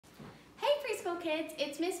School Kids.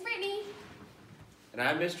 It's Miss Brittany. And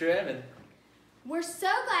I'm Mr. Evan. We're so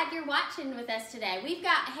glad you're watching with us today. We've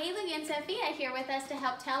got Haley and Sophia here with us to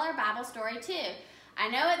help tell our Bible story too. I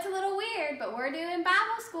know it's a little weird, but we're doing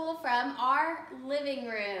Bible school from our living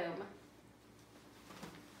room.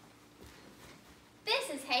 This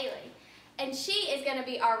is Haley, and she is going to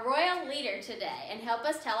be our royal leader today and help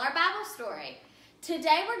us tell our Bible story.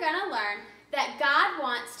 Today we're going to learn that God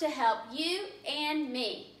wants to help you and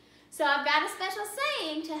me. So I've got a special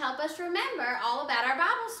saying to help us remember all about our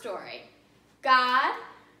Bible story. God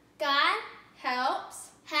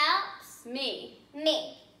helps me.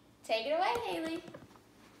 Take it away, Haley.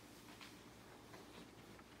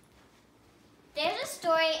 There's a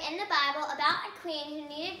story in the Bible about a queen who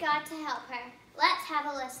needed God to help her. Let's have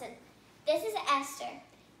a listen. This is Esther.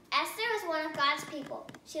 Esther was one of God's people.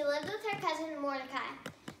 She lived with her cousin Mordecai.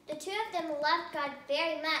 The two of them loved God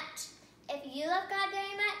very much. If you love God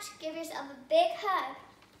very much, give yourself a big hug.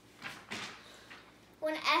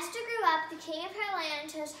 When Esther grew up, the king of her land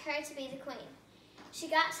chose her to be the queen. She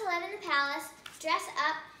got to live in the palace, dress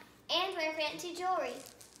up, and wear fancy jewelry.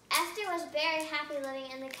 Esther was very happy living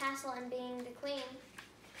in the castle and being the queen.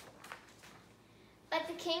 But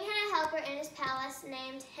the king had a helper in his palace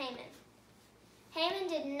named Haman. Haman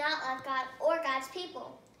did not love God or God's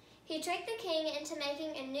people. He tricked the king into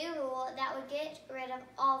making a new rule that would get rid of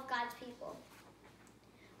all of God's people.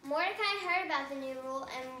 Mordecai heard about the new rule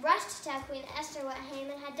and rushed to tell Queen Esther what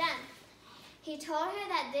Haman had done. He told her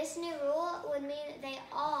that this new rule would mean that they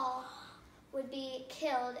all would be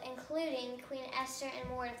killed, including Queen Esther and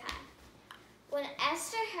Mordecai. When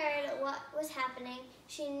Esther heard what was happening,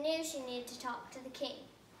 she knew she needed to talk to the king.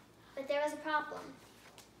 But there was a problem.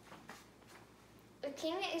 If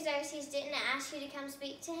King Xerxes didn't ask you to come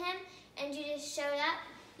speak to him and you just showed up,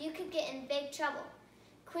 you could get in big trouble.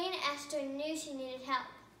 Queen Esther knew she needed help.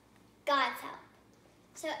 God's help.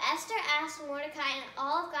 So Esther asked Mordecai and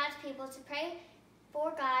all of God's people to pray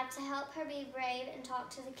for God to help her be brave and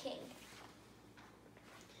talk to the king.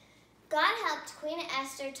 God helped Queen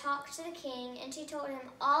Esther talk to the king, and she told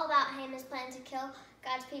him all about Haman's plan to kill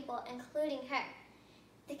God's people, including her.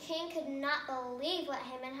 The king could not believe what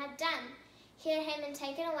Haman had done. He had Haman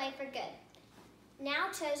taken away for good. Now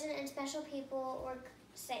chosen and special people were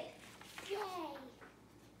safe. Yay!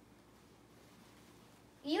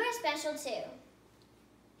 You are special too.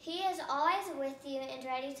 He is always with you and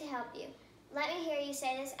ready to help you. Let me hear you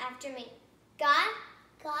say this after me. God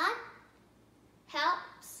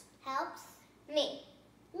helps me.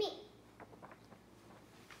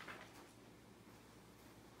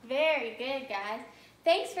 Very good, guys.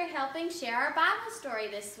 Thanks for helping share our Bible story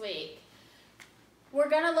this week. We're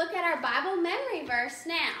going to look at our Bible memory verse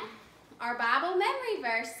now. Our Bible memory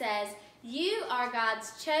verse says, "You are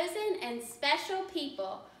God's chosen and special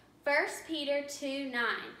people." 1 Peter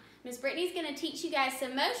 2:9. Miss Brittany's going to teach you guys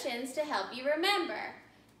some motions to help you remember.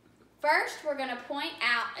 First, we're going to point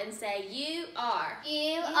out and say, "You are."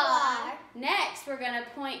 You are. Next, we're going to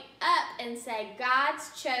point up and say, "God's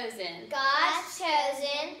chosen." God's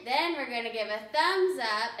chosen. Then we're going to give a thumbs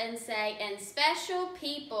up and say, "And special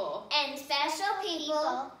people." And special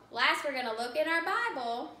people. Last, we're going to look in our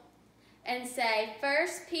Bible and say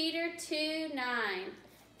 1 Peter 2:9.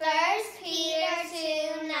 1 Peter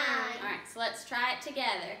 2:9. All right, so let's try it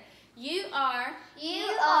together. You are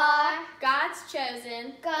God's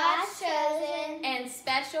chosen and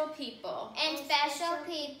special people. And special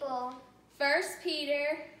people. 1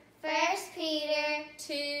 Peter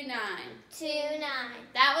 2:9. 2:9.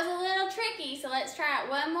 That was a little tricky, so let's try it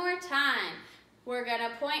one more time. We're going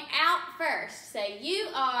to point out first. Say, you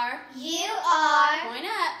are point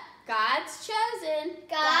up, God's chosen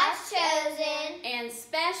and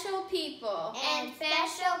special people. And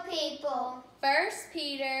special people. 1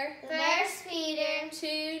 Peter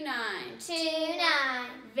 2:9.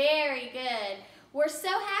 Very good. We're so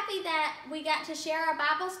happy that we got to share our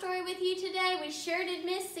Bible story with you today. We sure did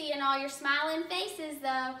miss seeing all your smiling faces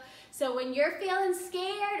though. So when you're feeling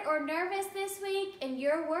scared or nervous this week and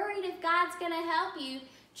you're worried if God's going to help you,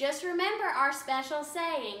 just remember our special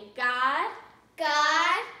saying, God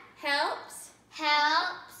helps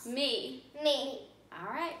helps me. me.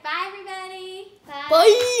 All right. Bye, everybody. Bye.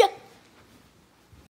 Bye!